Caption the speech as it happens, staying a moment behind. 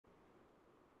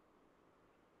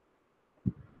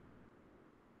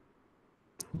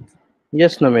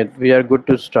Yes, Namit, we are good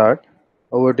to start.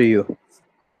 Over to you.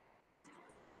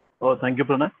 Thank you,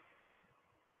 Pranay.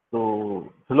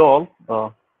 So, hello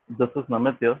all. This is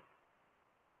Namit here.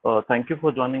 Thank you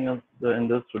for joining us in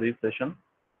this today's session.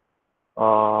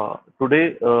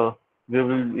 Today, we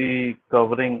will be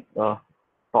covering a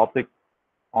topic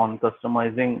on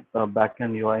customizing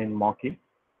backend UI in Moqui.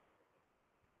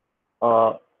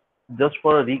 Uh, just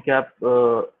for a recap,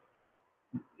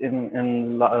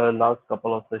 in last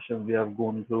couple of sessions, we have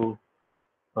gone through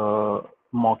uh,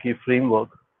 moqui-framework,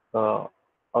 uh,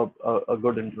 a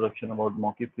good introduction about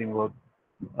moqui-framework,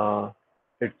 uh,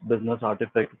 its business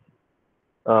artifacts,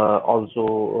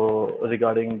 also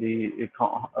regarding the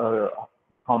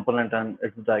component and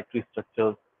its directory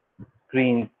structures,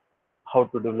 screens, how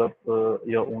to develop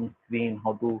your own screen,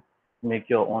 how to make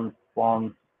your own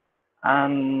forms,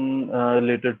 and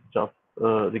related stuff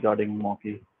regarding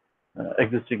Moqui,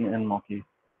 existing in Moqui.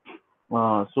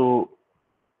 So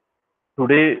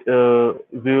today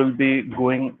we will be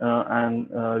going and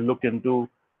look into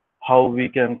how we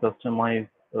can customize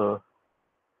uh,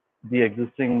 the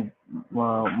existing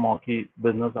Moqui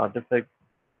business artifacts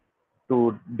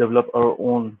to develop our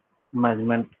own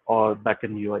management or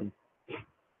backend UI.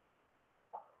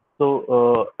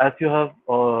 So, as you have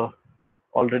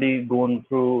already gone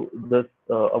through this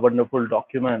a wonderful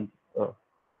document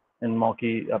in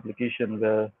Moqui application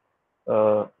where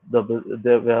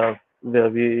where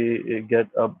we get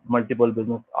multiple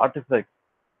business artifacts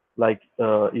like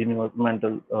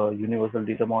universal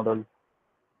data model,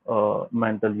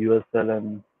 mental USL,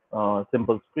 and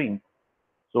simple screens.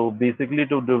 So basically,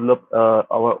 to develop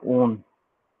our own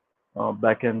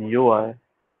backend UI,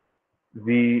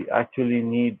 we actually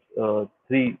need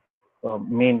three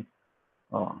main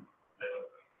uh,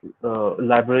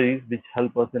 libraries which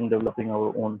help us in developing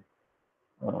our own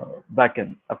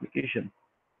backend application.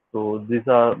 So these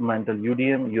are Mental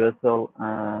UDM, USL,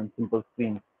 and Simple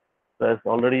Screens. So as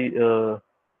already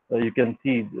you can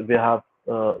see,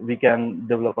 we can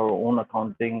develop our own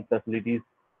accounting facilities,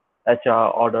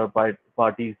 HR, order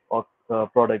parties, or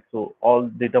products. So all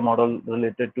data model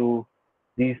related to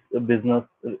these business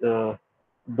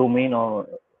domain or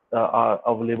are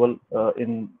available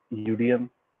in UDM.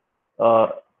 Uh,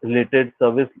 Related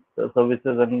services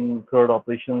and CRUD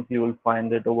operations, you will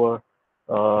find it over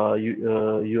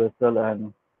USL,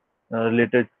 and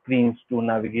related screens to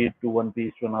navigate to one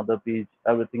page to another page.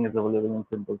 Everything is available in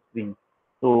simple screen.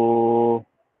 So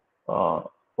uh,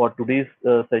 for today's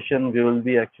session, we will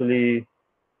be actually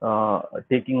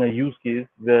taking a use case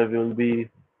where we will be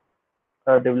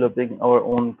developing our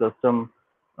own custom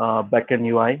backend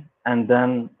UI, and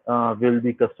then we'll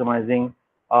be customizing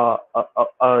uh, a,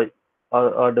 a,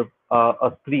 a,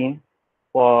 a screen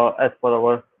for as per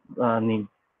our needs.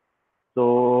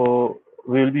 So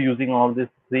we will be using all these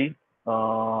three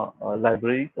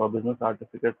libraries or business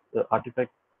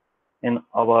artifacts in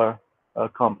our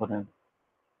component.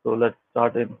 So let's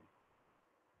start in.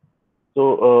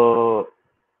 So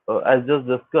as just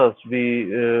discussed,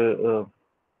 uh,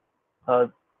 uh,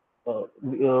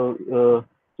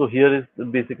 so here is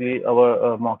basically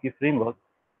our moqui-framework,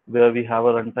 where we have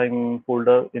a runtime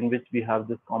folder in which we have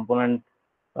this component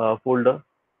folder.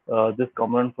 This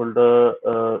component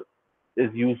folder is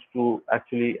used to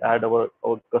actually add our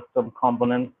custom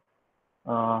components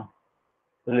uh,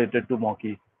 related to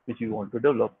Moqui, which we want to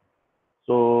develop.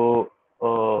 So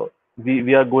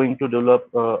we are going to develop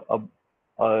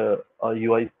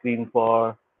UI screen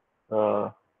for uh,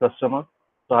 customers.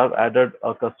 So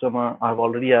I've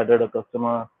already added a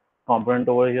customer component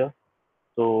over here.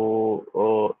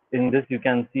 So in this, you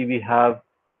can see we have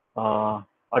a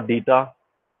data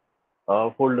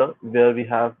folder where we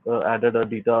have added a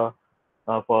data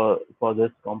for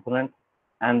this component,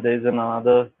 and there is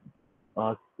another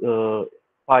uh, uh,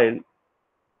 file,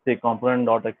 say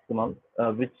component.xml,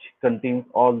 which contains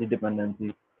all the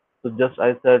dependencies. So just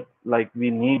I said, like we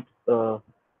need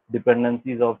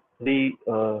dependencies of three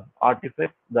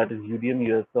artifacts, that is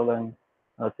UDM, USL, and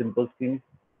simple screens.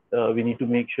 We need to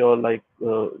make sure like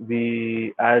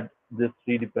we add these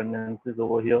three dependencies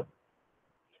over here.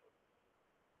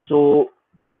 So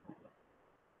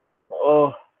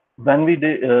uh, when we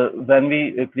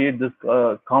create this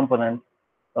component,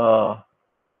 uh,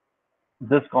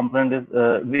 this component is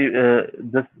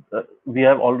we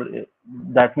have already,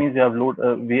 that means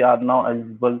we are now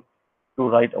eligible to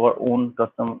write our own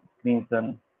custom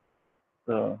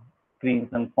uh, screens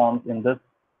and forms in this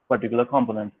particular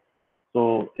component.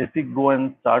 So if we go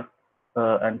and start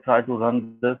and try to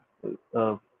run this,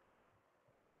 uh,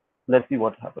 let's see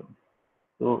what happens.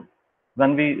 So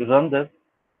when we run this,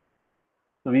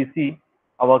 we see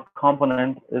our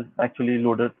component is actually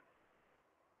loaded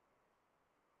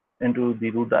into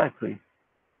the root directory.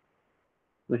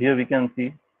 So here we can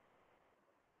see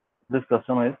this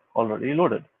customer is already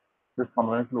loaded. This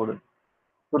component is loaded.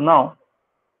 So now,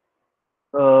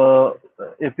 uh,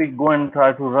 if we go and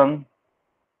try to run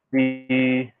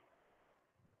the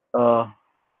uh,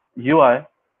 UI,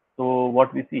 so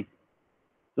what we see.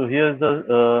 So here's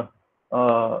the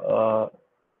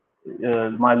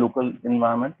my local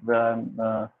environment where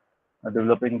I'm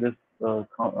developing this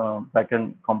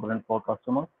backend component for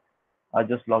customers. I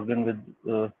just logged in with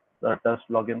the test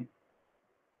login,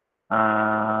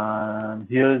 and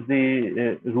here is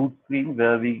the root screen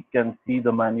where we can see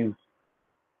the menus.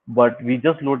 But we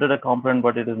just loaded a component,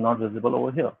 but it is not visible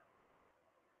over here.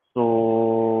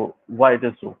 So why it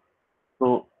is so?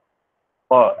 So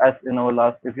as in our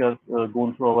last, if you have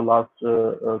gone through our last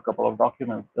couple of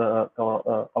documents, uh,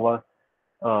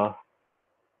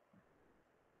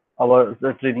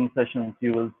 our training sessions,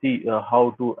 you will see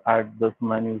how to add this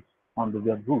menus on the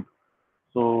web root.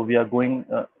 So we are going,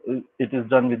 it is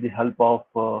done with the help of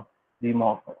the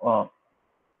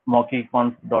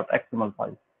moqui-conf.xml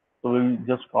file. So we'll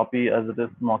just copy as it is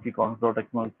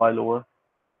moqui-conf.xml file over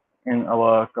in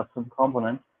our custom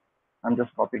component. I'm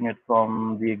just copying it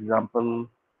from the example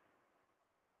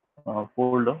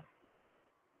folder.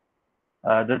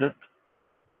 Added it.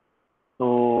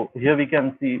 So here we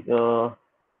can see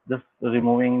just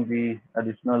removing the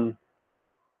additional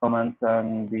comments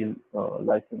and the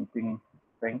licensing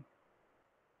thing.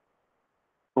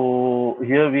 So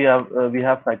here we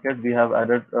have packet. We have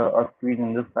added a screen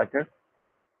in this packet.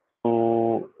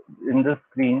 So in this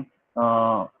screen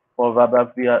for web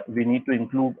app we need to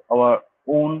include uh,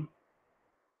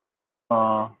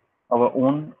 our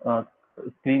own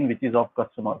screen which is of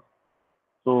customers.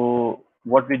 So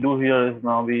what we do here is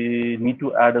now we need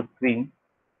to add a screen.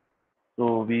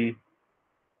 So we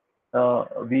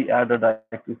add a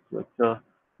directory structure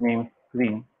named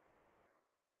screen.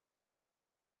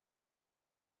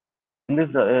 In this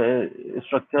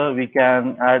structure, we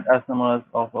can add as numbers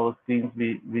of our screens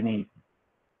we need.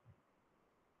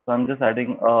 So I'm just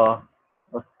adding a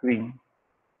screen.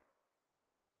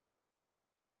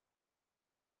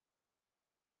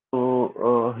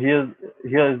 So here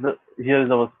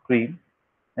is our screen.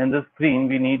 And the screen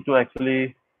we need to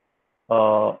actually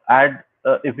add.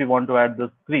 If we want to add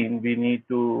the screen, we need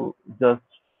to just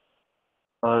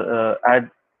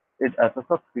add it as a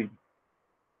subscreen.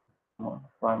 So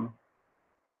I'm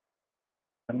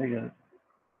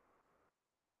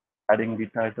adding the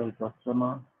title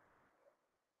customer.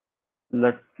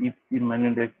 Let's keep the menu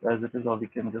index as it is, or we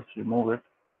can just remove it.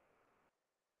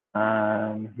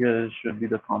 And here should be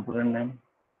the component name.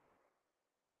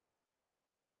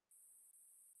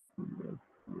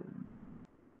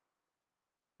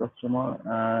 Customer,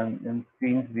 and in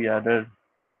screens we added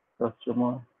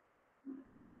customer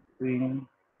screen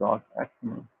dot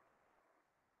xml.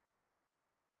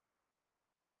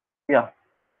 Yeah,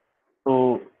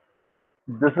 so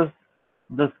this is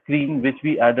the screen which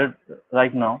we added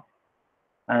right now,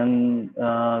 and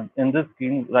in this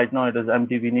screen right now it is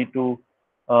empty. We need to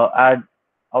add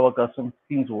our custom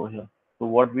screens over here. So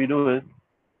what we do is,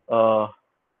 uh,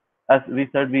 as we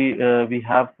said, we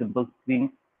have simple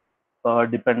screens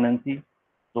dependency,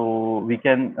 so we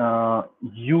can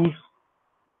use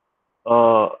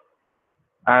uh,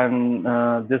 and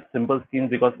this simple screens,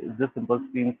 because this simple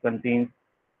screens contains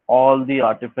all the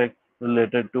artifacts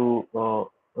related to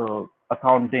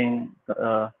accounting,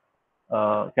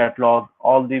 catalog,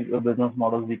 all the business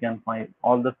models we can find,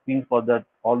 all the screens for that,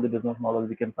 all the business models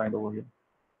we can find over here.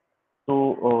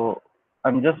 So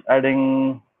I'm just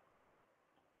adding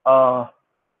uh,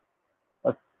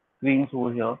 a screens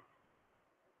over here,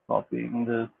 copying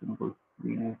this simple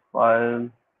screen file,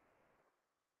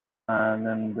 and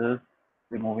then this,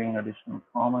 removing additional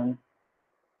comments.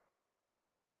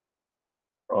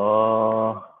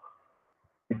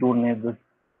 We don't need this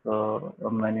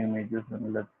menu images,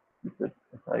 and let's keep it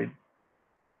aside.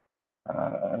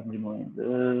 I'm removing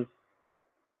this.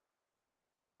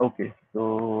 Okay,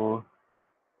 so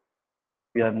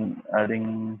we are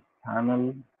adding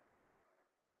panel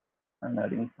and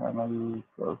adding panel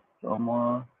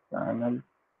customer panel,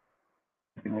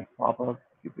 keeping it pop-up,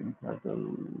 keeping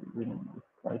title, remove this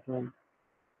title.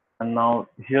 And now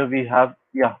here we have,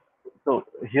 yeah, so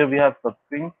here we have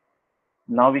substring.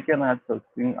 Now we can add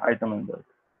substring item in there.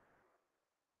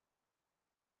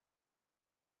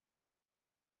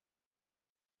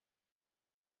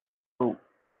 So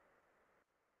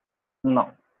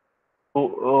now,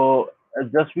 so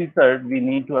just we said we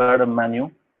need to add a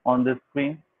menu on this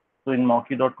screen. So in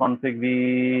moqui.config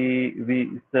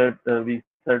we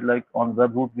said like on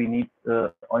webhook we need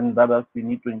on web apps we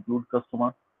need to include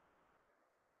customer.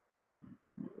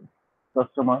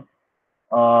 customer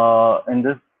in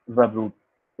this web root.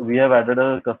 So we have added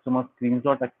a customer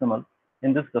screens.xml.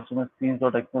 In this customer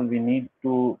screens.xml, we need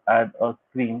to add a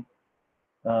screen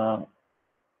uh,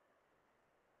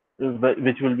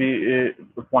 which will be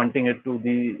pointing it to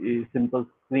the simple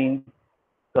screen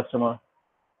customer.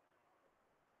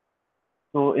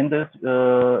 So in this,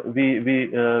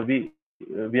 we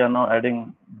are now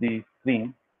adding the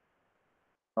screen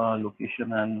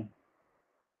location, and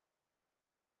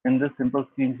in this simple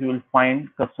screens you will find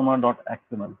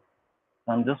customer.xml.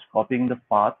 So I'm just copying the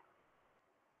path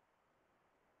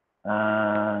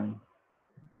and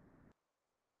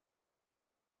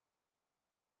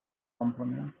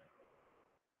component.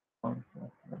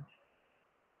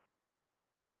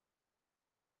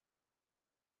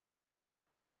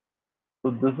 So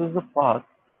this is the path,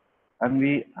 and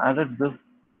we added this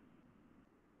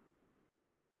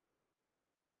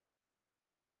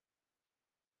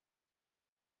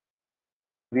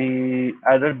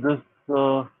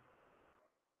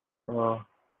uh,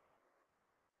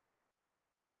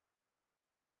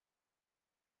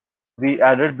 we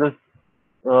added this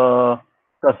uh,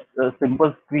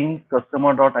 simple screen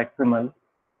customer.xml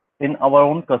in our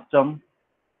own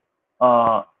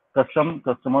uh, custom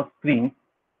customer screen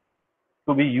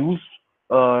to be used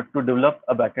to develop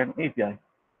a backend API.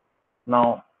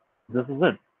 Now, this is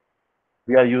it.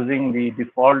 We are using the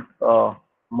default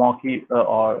moqui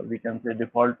or we can say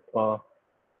default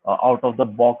out of the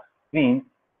box screens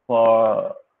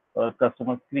for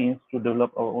customer screens to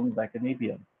develop our own backend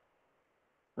API.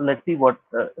 Let's see what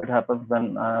it happens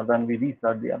when we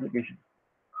restart the application.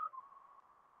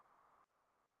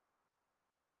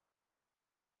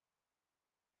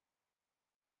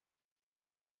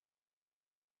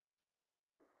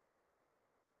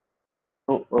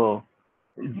 So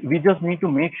we just need to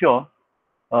make sure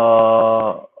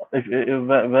if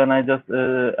when I just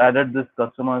added this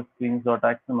customer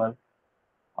screens.xml,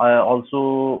 I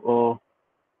also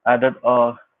added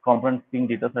a component screen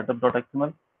data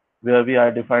setup.xml where we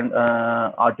are defined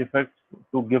artifacts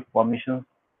to give permissions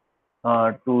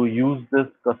to use this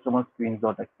customer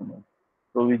screens.xml.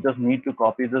 So we just need to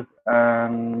copy this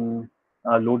and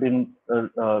load in.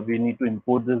 We need to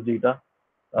import this data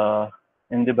uh,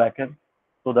 in the backend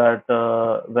so that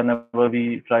whenever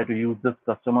we try to use this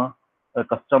customer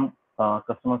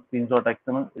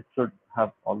screens.xml, it should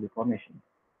have all the information.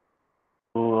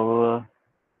 So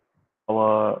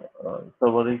our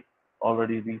server is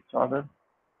already restarted.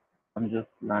 I'm just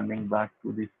landing back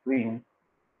to the screen,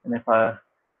 and if I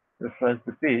refresh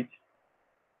the page,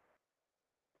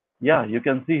 yeah, you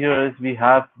can see here is we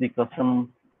have the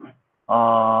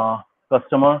uh,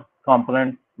 customer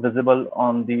component visible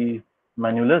on the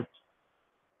menu list.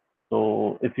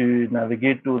 So if you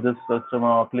navigate to this customer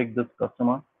or click this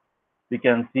customer, we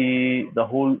can see the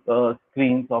whole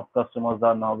screens of customers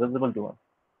are now visible to us.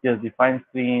 Here's the find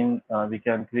screen. We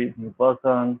can create new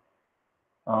person.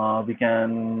 We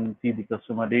can see the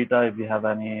customer data. If we have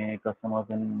any customers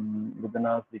within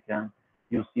us, we can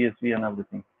use CSV and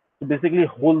everything. So basically,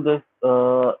 whole this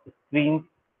screens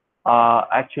are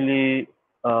actually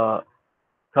uh,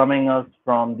 coming us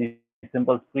from the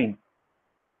simple screen.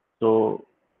 So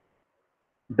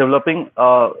developing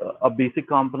a basic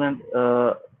component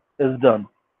is done,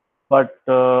 but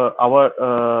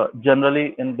our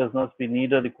generally in business we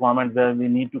need a requirement where we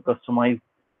need to customize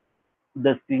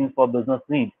the screens for business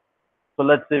needs. So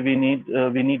let's say we need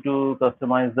to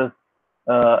customize this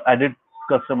edit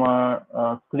customer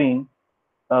screen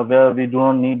where we do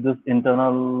not need this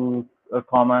internal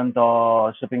comment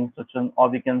or shipping instruction, or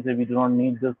we can say we do not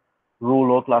need this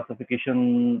rule or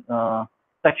classification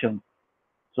section.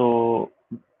 So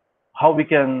how we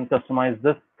can customize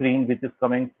this screen which is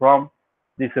coming from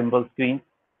the simple screen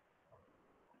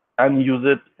and use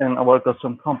it in our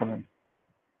custom component.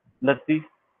 Let's see,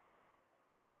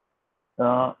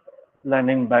 uh,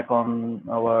 landing back on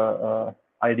our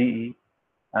IDE,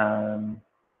 and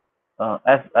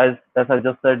as I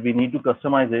just said, we need to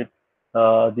customize it.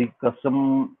 The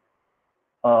custom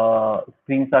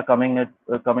screens are coming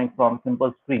from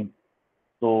simple screens.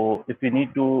 So if we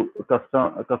need to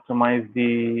customize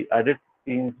the edit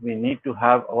screens, we need to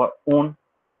have our own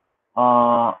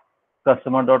uh,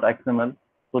 customer.xml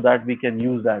so that we can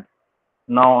use that.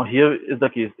 Now here is the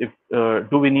case. If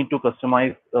do we need to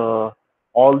customize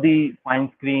all the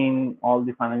fine screen, all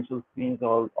the financial screens,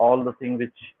 all the things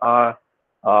which are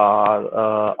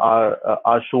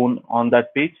shown on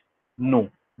that page? No,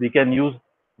 we can use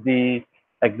the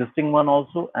existing one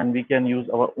also, and we can use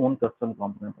our own custom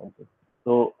component also.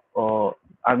 So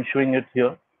I'm showing it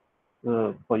here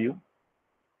for you.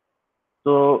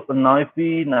 So now if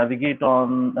we navigate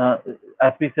on,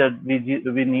 as we said, we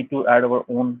need to add our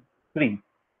own screen.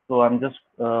 So I'm just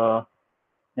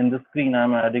in this screen,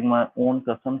 I'm adding my own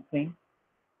custom screen.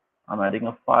 I'm adding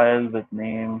a file with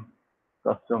name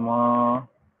customer.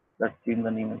 Let's change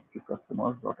the name to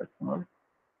customers.xml.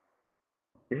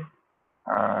 Okay,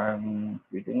 and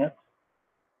creating it.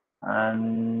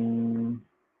 And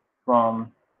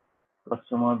from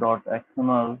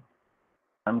customer.xml,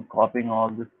 I'm copying all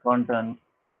this content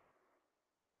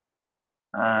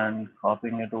and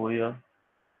copying it over here,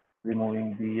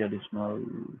 removing the additional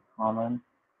comments.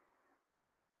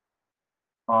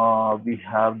 We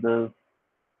have the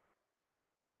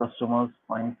customers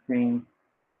find screen.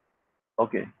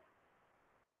 Okay,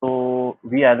 so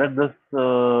we added this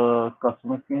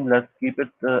customer screen. Let's keep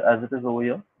it as it is over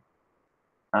here,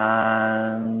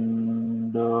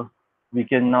 and we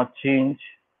can now change.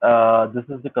 This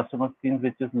is the customer screen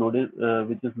which is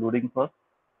loading first.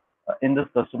 In this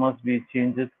customers, we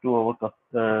change it to our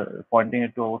pointing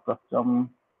it to our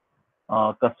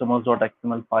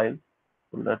customers.xml file.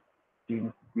 So let's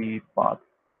change the path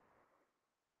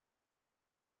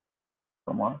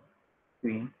from our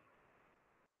screen.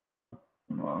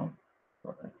 Uh,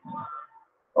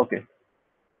 okay,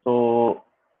 so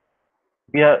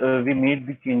we made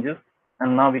the changes,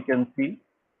 and now we can see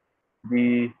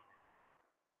the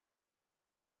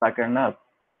backend app.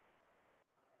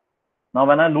 Now,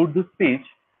 when I load this page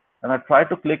and I try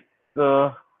to click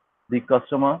the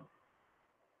customer,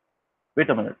 wait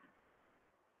a minute.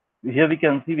 Here we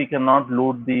can see we cannot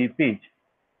load the page.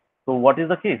 So what is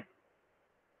the case?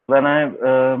 When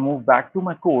I move back to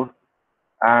my code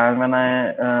and when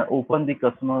I open the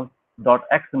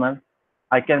customer.xml,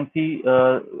 I can see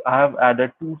I have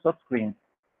added two subscreens.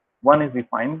 One is the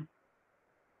find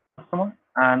customer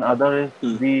and other is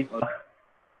the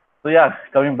so yeah,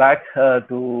 coming back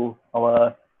to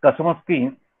our customer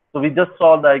screen. So we just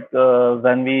saw like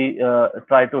when we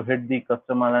try to hit the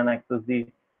customer and access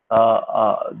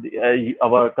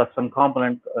our custom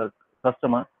component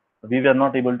customer, we were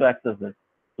not able to access it.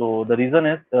 So the reason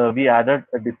is we added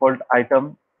a default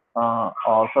item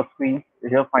or subscreen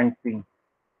here find screen,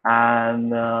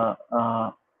 and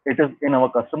it is in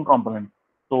our custom component.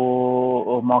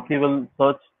 So Moqui will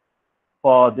search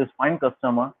for this find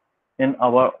customer in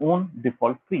our own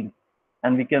default screen,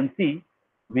 and we can see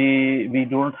we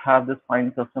don't have this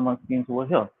find customer screens over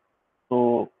here.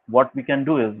 So what we can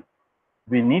do is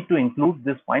we need to include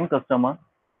this find customer,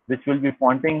 which will be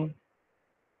pointing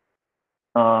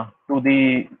to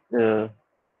the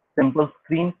simple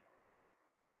screen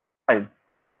file.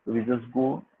 So we just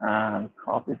go and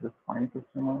copy this find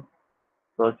customer,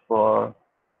 search for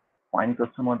find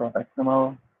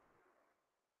customer.xml,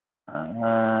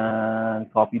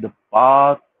 and copy the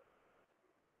path.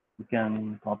 You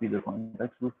can copy the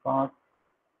context list path,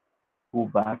 go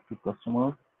back to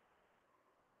customers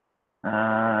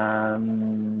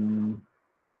and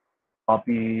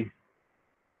copy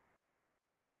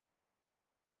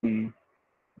the,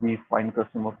 the find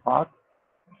customer path,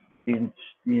 change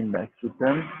the index to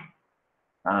 10,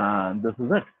 and this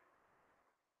is it.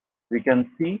 We can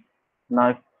see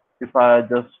now if I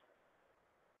just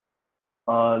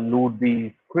load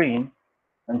the screen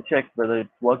and check whether it's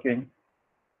working.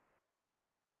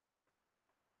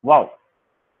 Wow.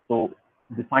 So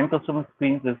the find customer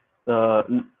screens is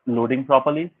loading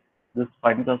properly. This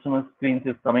find customer screens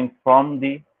is coming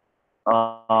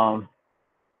um,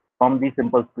 from the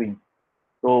simple screen.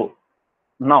 So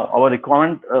now our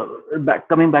requirement,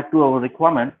 coming back to our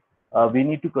requirement, we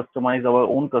need to customize our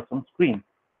own custom screen.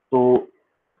 So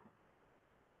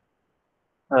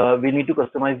we need to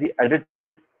customize the edit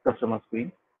customer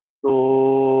screen.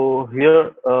 So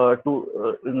here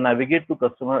to navigate to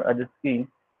customer edit screen,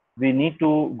 we need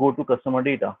to go to customer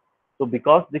data. So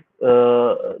because this is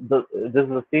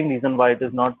the same reason why it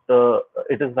is not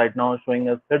it is right now showing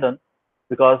as hidden,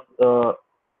 because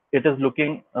it is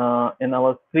looking in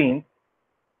our screen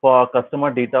for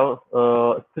customer data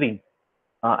screen,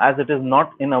 as it is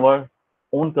not in our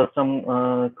own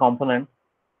custom component.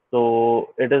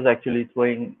 So it is actually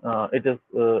showing, it is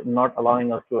not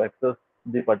allowing us to access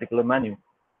the particular menu.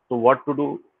 So what to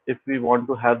do if we want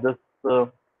to have this uh,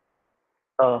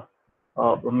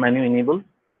 menu enabled?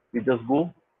 We just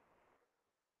go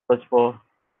search for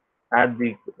add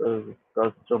the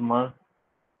customer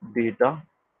data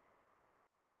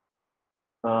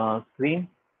screen.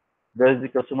 There is the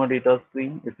customer data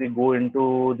screen. If we go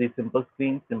into the simple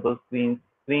screen, simple screen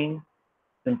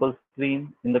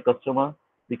in the customer,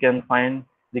 we can find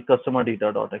the customer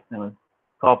data.xml.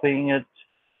 Copying it,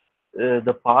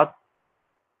 the path,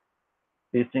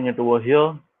 pasting it over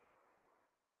here,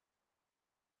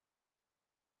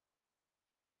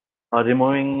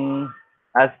 removing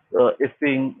as if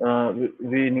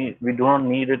we do not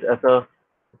need it as a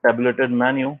tabulated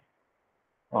menu.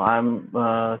 I'm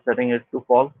setting it to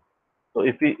false. So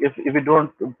if we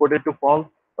don't put it to false,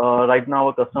 right now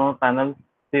our customer panel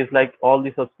says like all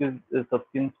the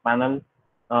subscreens panel,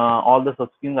 all the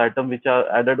subscreen items which are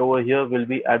added over here will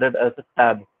be added as a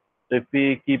tab. So if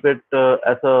we keep it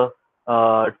as a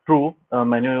true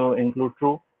menu include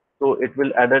true, so it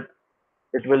will add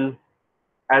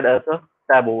as a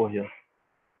tab over here.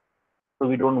 So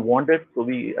we don't want it, so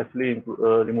we actually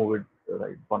remove it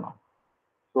right for now.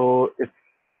 So if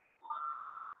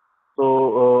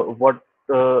what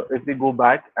if we go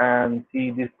back and see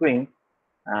the screen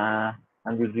uh,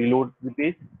 and we reload the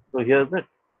page? So here's it.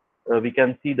 We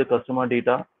can see the customer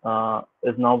data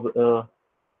is now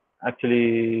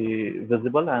actually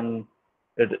visible, and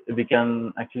we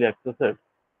can actually access it.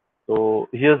 So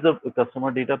here's the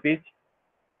customer data page.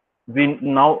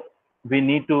 Now we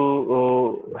need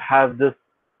to have this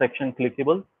section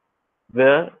clickable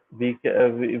where we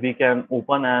can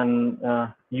open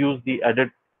and use the edit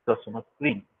customer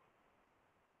screen.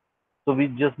 So we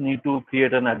just need to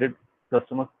create an edit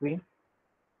customer screen.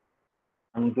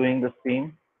 I'm doing the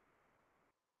same.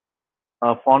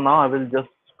 For now, I will just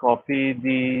copy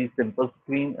the simple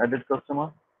screen edit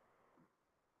customer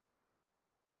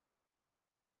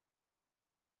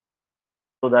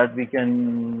so that we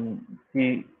can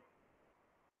see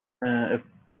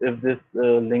if this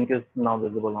link is now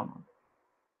visible or not.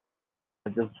 I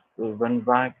just went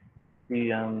back,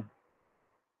 see, and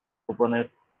open it.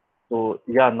 So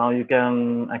yeah, now you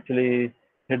can actually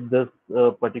hit this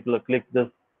click this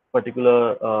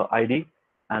particular ID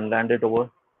and land it over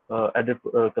edit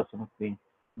customer screen.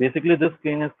 Basically, this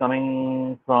screen is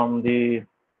coming from the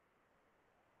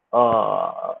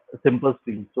uh, simple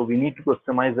screen. So we need to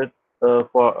customize it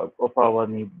for our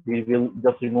need. We will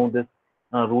just remove this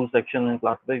rule section and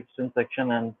classification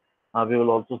section, and we will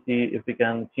also see if we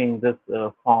can change this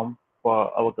form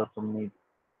for our custom needs.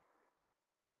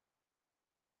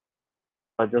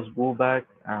 I just go back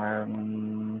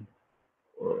and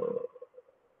uh,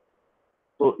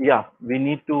 so yeah, we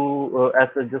need to, as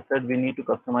I just said, we need to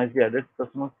customize the edit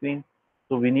customer screen.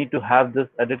 So we need to have this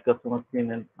edit customer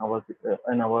screen in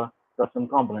our custom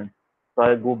component. So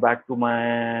I go back to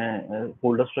my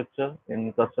folder structure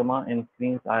in customer in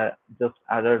screens. I just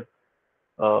added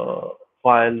a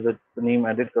file with the name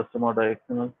edit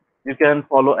customer.xml. You can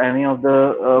follow any of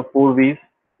the 4 V's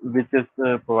which is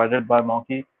provided by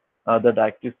Moqui, the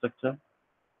directory structure.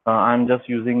 I'm just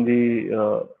using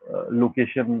the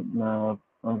location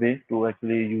way to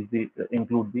actually use the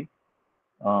include the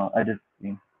edit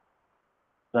screen.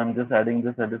 So I'm just adding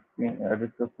this edit screen,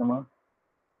 edit customer,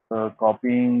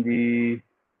 copying the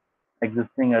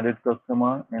existing edit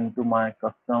customer into my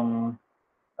custom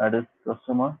edit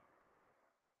customer,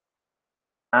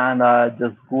 and I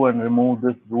just go and remove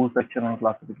this rule section and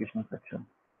classification section.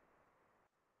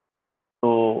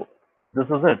 So this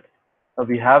is it.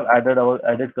 We have added our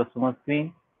edit customer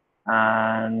screen,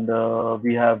 and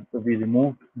we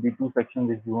removed the two sections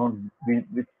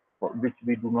which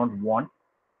we do not want.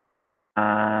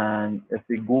 And if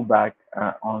we go back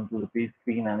onto the page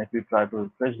screen, and if we try to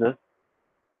refresh this,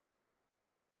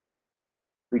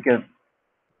 we can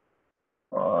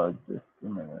just a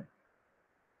minute.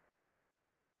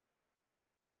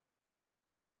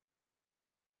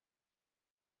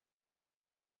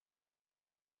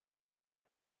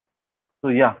 So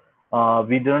yeah,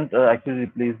 we didn't actually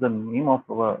replace the name of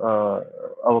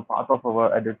our part of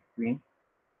our edit screen.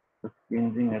 Just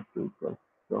changing it to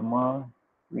customer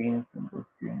screen, simple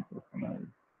screen, customer.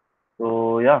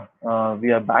 So yeah,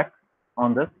 we are back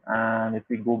on this, and if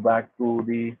we go back to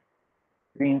the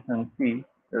screens and see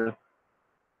if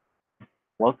it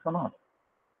works or not.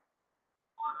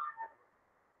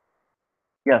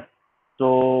 Yes.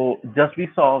 So just we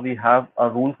saw we have a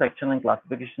rule section and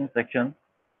classification section,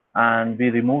 and we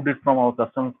removed it from our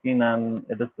custom screen, and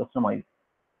it is customized.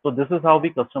 So this is how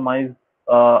we customize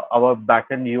our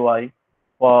backend UI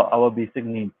for our basic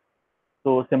needs.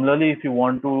 So similarly, if you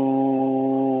want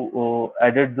to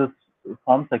edit this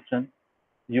form section,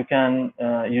 you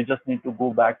just need to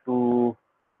go back to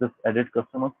this edit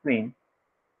customer screen.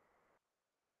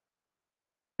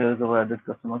 Here's our edit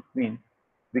customer screen.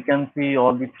 We can see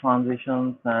all the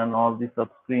transitions and all the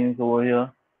subscreens over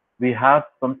here. We have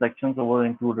some sections over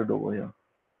included over here.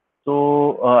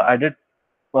 So edit.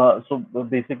 So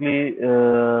basically,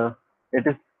 it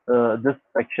is this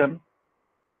section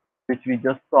which we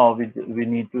just saw. We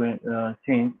need to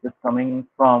change. It's coming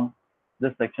from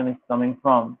this section is coming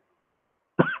from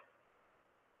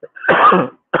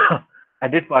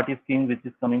edit party screen, which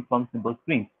is coming from simple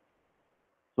screen.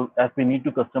 So as we need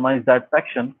to customize that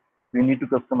section, we need to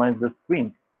customize the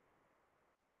screen.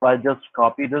 So I just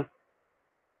copy this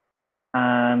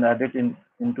and add it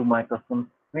into my custom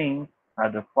screen,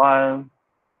 add a file,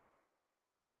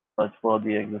 search for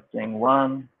the existing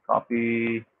one,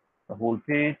 copy the whole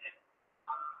page,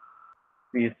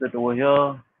 paste it over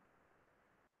here,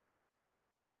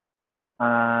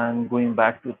 and going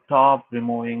back to top,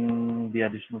 removing the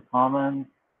additional comments,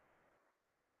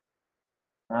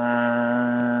 and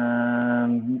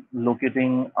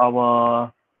locating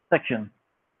our section.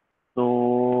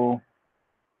 So,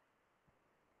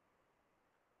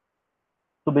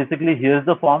 so basically, here's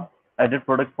the form, edit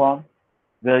product form,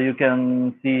 where you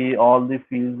can see all the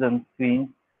fields and screens.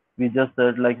 We just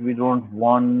said like we don't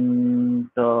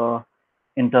want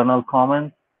internal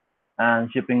comments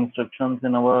and shipping instructions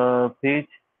in our page.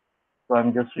 So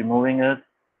I'm just removing it.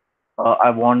 I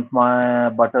want my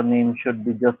button name should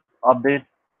be just update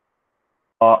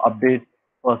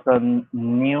person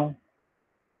new.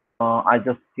 I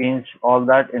just changed all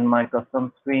that in my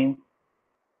custom screen.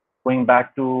 Going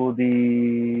back to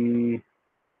the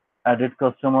edit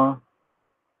customer,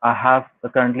 I have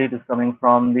currently it is coming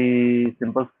from the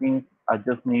simple screens. I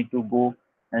just need to go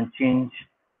and change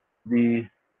the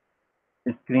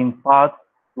screen path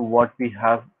to what we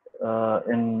have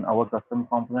in our custom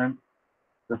component.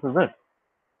 This is it.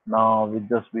 Now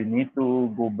we need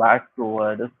to go back to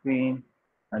our edit screen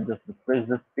and just refresh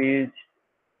this page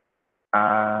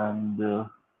and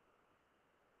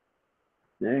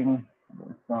thing.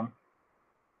 Some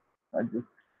I just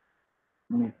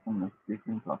need some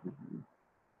mistaken copies.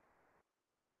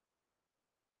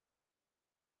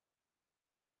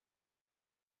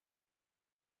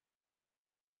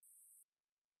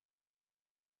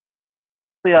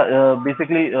 So yeah,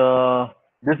 basically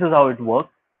this is how it works.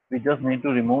 We just need to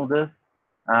remove this,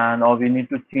 and or we need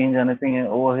to change anything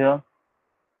over here.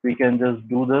 We can just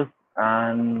do this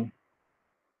and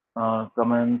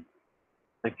comment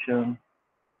section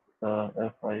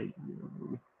fi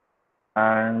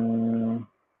and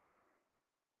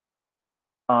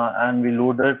and we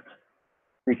load it.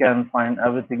 We can find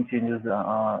everything changes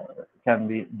can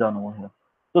be done over here.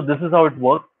 So this is how it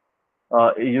works.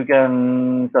 You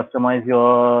can customize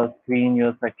your screen,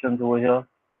 your sections over here,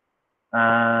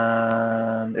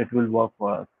 and it will work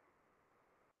for us.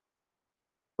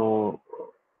 So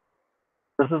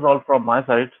this is all from my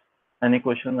side. Any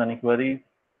questions, any queries?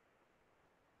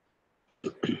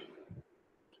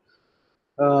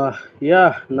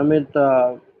 Yeah, Namit,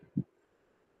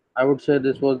 I would say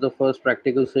this was the first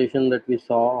practical session that we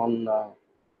saw on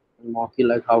Moqui,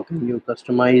 like how can you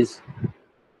customize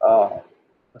a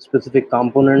specific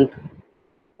component,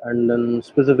 and then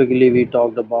specifically we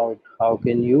talked about how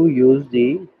can you use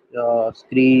the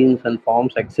screens and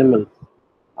forms XML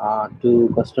to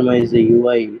customize the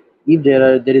UI. If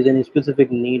there is any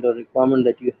specific need or requirement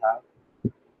that you have,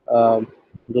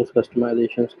 those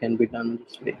customizations can be done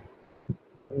this way.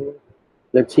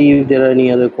 Let's see if there are any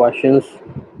other questions.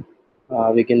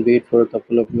 We can wait for a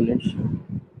couple of minutes.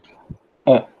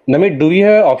 Namit, do we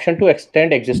have option to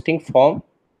extend existing form?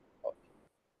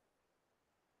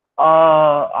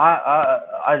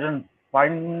 I didn't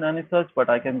find any such, but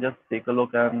I can just take a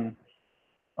look and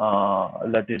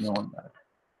let you know on that.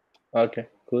 Okay,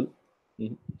 cool.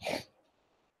 Mhm.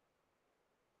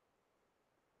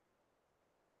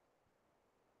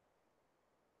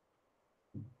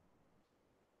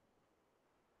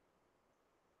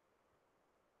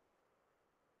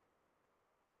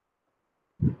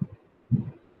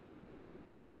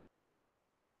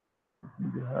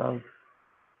 You have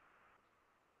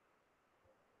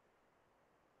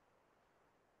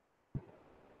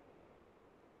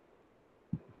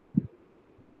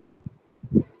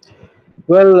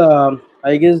Well,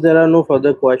 I guess there are no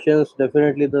further questions.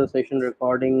 Definitely, the session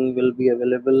recording will be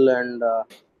available, and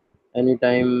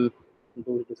anytime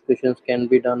those discussions can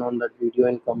be done on that video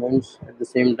and comments. At the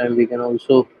same time, we can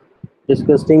also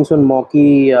discuss things on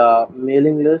Moqui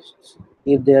mailing lists.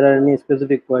 If there are any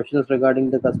specific questions regarding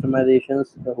the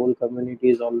customizations, the whole community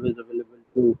is always available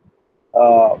to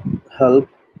uh, help,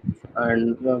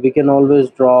 and we can always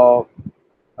draw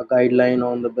a guideline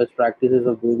on the best practices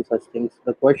of doing such things.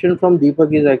 The question from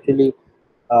Deepak is actually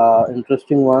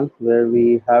interesting one, where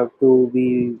we have to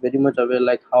be very much aware,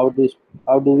 like how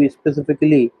do we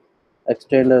specifically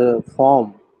extend a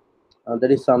form. That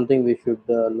is something we should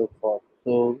look for.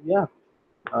 So yeah,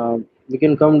 we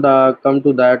can come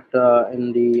to that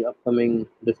in the upcoming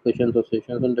discussions or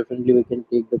sessions, and definitely we can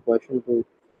take the question to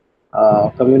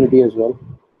community as well.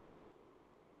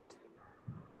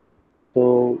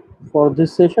 So for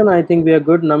this session, I think we are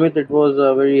good. Namit, it was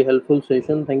a very helpful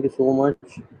session. Thank you so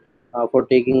much for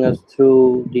taking us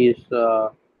through this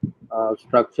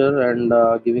structure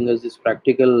and giving us this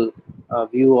practical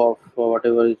view of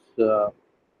whatever is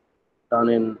done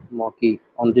in Moki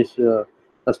on this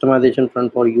customization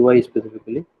front for UI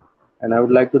specifically. And I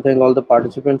would like to thank all the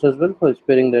participants as well for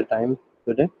sparing their time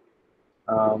today.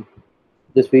 Um,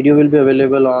 this video will be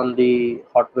available on the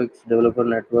Hotwix Developer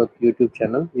Network YouTube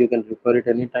channel. You can refer it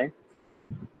anytime.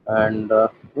 And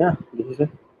yeah, this is it.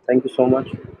 Thank you so much.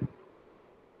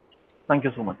 Thank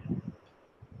you so much.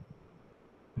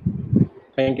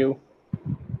 Thank you.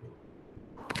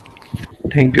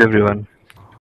 Thank you, everyone.